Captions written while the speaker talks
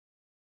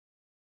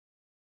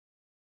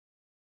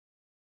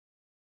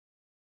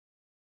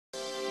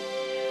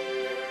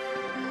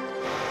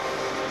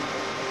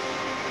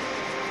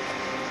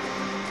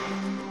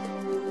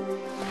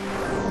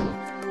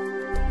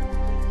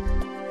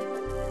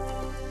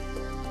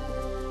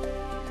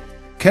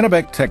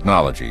Kennebec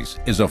Technologies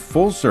is a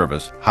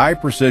full-service,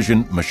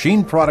 high-precision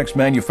machine products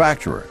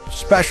manufacturer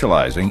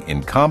specializing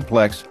in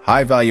complex,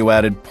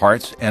 high-value-added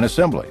parts and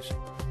assemblies.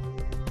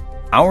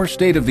 Our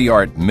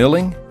state-of-the-art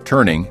milling,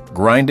 turning,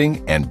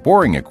 grinding, and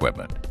boring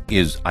equipment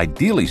is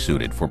ideally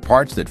suited for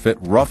parts that fit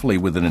roughly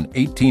within an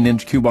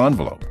 18-inch cube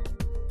envelope.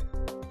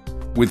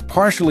 With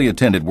partially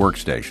attended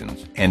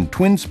workstations and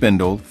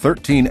twin-spindle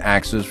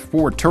 13-axis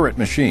 4-turret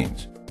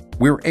machines,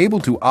 we're able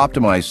to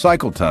optimize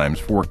cycle times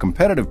for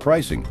competitive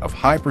pricing of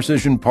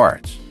high-precision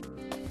parts.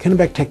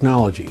 Kennebec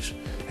Technologies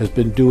has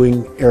been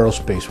doing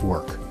aerospace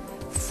work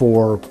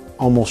for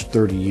almost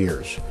 30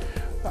 years.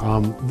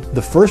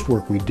 The first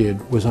work we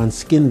did was on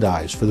skin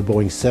dies for the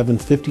Boeing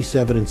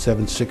 757 and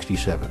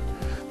 767.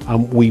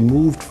 We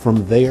moved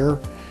from there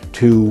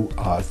to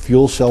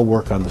fuel cell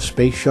work on the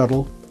space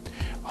shuttle.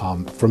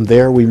 From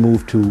there we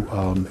moved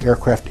to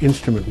aircraft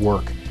instrument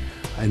work,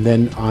 and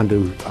then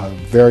onto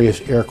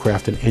various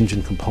aircraft and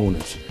engine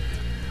components.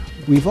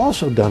 We've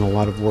also done a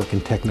lot of work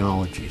in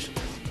technologies.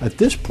 At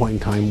this point in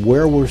time,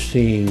 where we're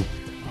seeing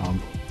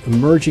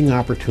emerging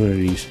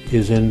opportunities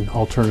is in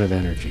alternative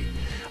energy.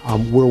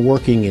 We're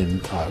working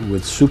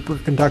with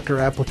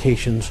superconductor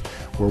applications,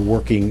 we're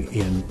working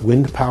in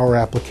wind power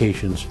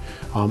applications,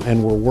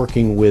 and we're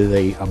working with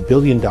a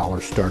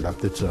billion-dollar startup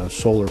that's a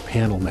solar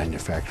panel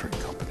manufacturing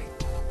company.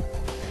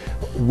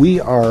 We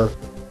are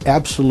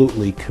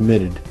absolutely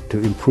committed to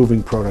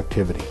improving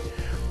productivity.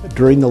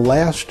 During the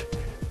last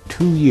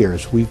 2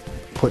 years, we've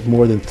put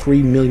more than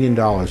 $3 million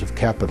of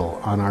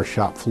capital on our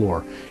shop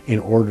floor in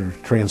order to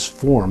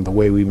transform the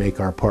way we make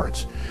our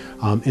parts.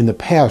 In the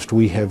past,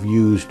 we have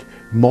used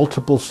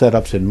multiple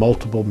setups and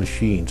multiple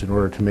machines in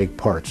order to make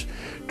parts.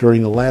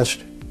 During the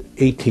last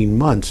 18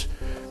 months,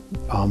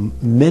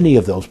 many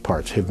of those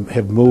parts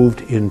have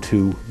moved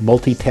into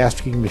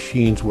multitasking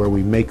machines where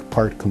we make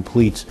part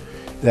completes.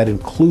 That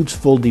includes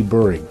full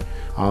deburring.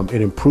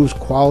 It improves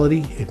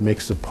quality, it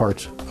makes the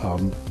parts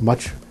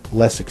much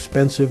less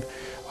expensive,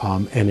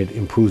 and it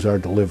improves our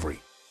delivery.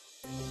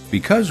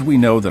 Because we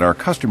know that our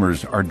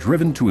customers are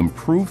driven to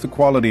improve the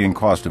quality and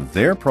cost of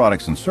their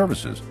products and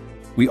services,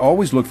 we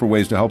always look for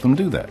ways to help them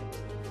do that.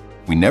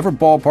 We never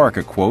ballpark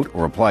a quote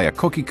or apply a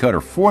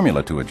cookie-cutter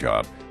formula to a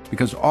job,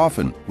 because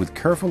often, with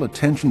careful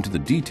attention to the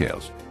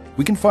details,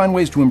 we can find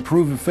ways to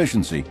improve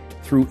efficiency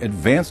through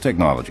advanced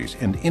technologies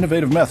and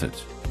innovative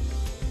methods.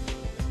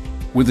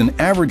 With an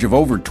average of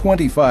over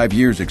 25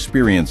 years'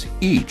 experience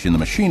each in the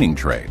machining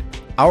trade,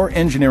 our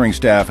engineering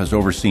staff has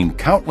overseen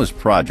countless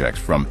projects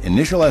from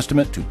initial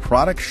estimate to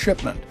product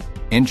shipment,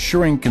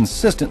 ensuring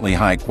consistently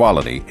high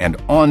quality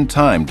and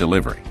on-time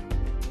delivery.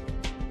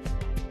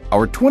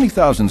 Our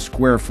 20,000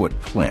 square foot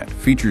plant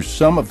features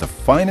some of the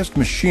finest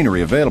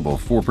machinery available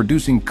for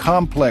producing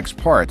complex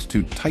parts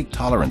to tight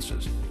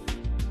tolerances.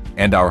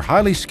 And our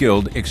highly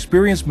skilled,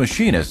 experienced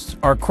machinists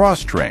are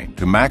cross-trained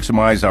to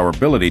maximize our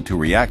ability to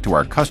react to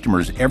our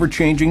customers'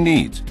 ever-changing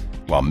needs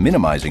while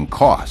minimizing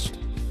cost.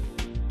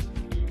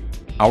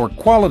 Our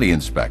quality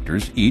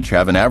inspectors each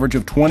have an average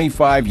of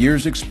 25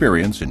 years'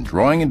 experience in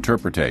drawing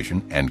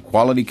interpretation and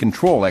quality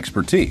control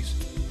expertise.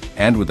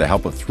 And with the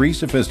help of 3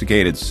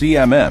 sophisticated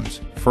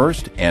CMMs,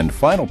 first and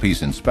final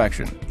piece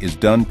inspection is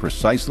done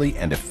precisely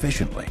and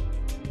efficiently.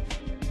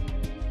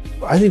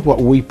 I think what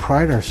we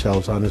pride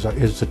ourselves on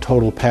is the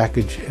total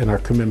package and our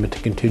commitment to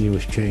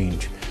continuous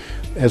change.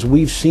 As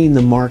we've seen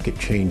the market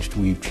changed,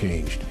 we've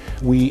changed.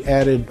 We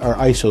added our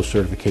ISO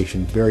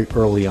certification very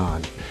early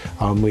on.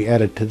 We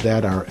added to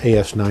that our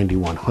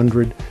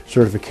AS9100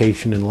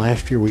 certification, and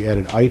last year we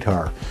added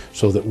ITAR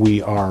so that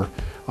we are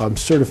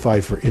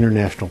certified for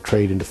international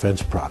trade and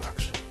defense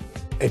products.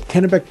 At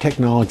Kennebec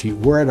Technology,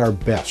 we're at our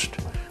best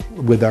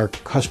with our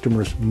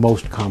customers'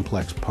 most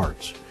complex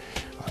parts.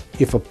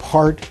 If a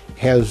part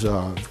has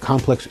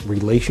complex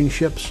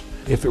relationships,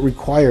 if it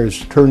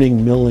requires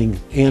turning, milling,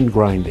 and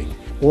grinding,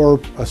 or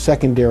a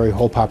secondary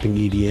hole-popping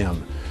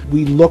EDM,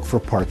 we look for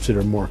parts that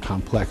are more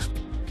complex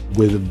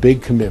with a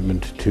big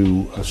commitment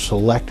to a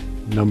select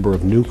number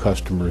of new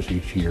customers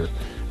each year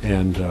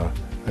and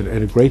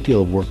a great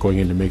deal of work going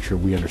in to make sure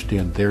we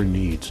understand their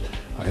needs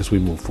as we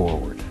move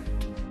forward.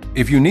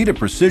 If you need a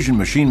precision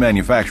machine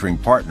manufacturing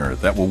partner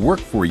that will work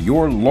for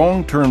your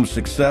long-term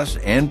success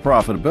and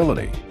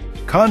profitability,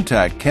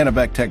 contact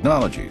Kennebec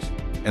Technologies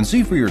and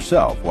see for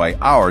yourself why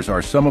ours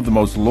are some of the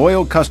most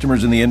loyal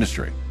customers in the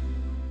industry.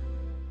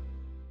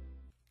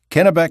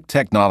 Kennebec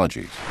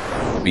Technologies,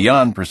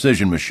 beyond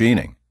precision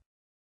machining.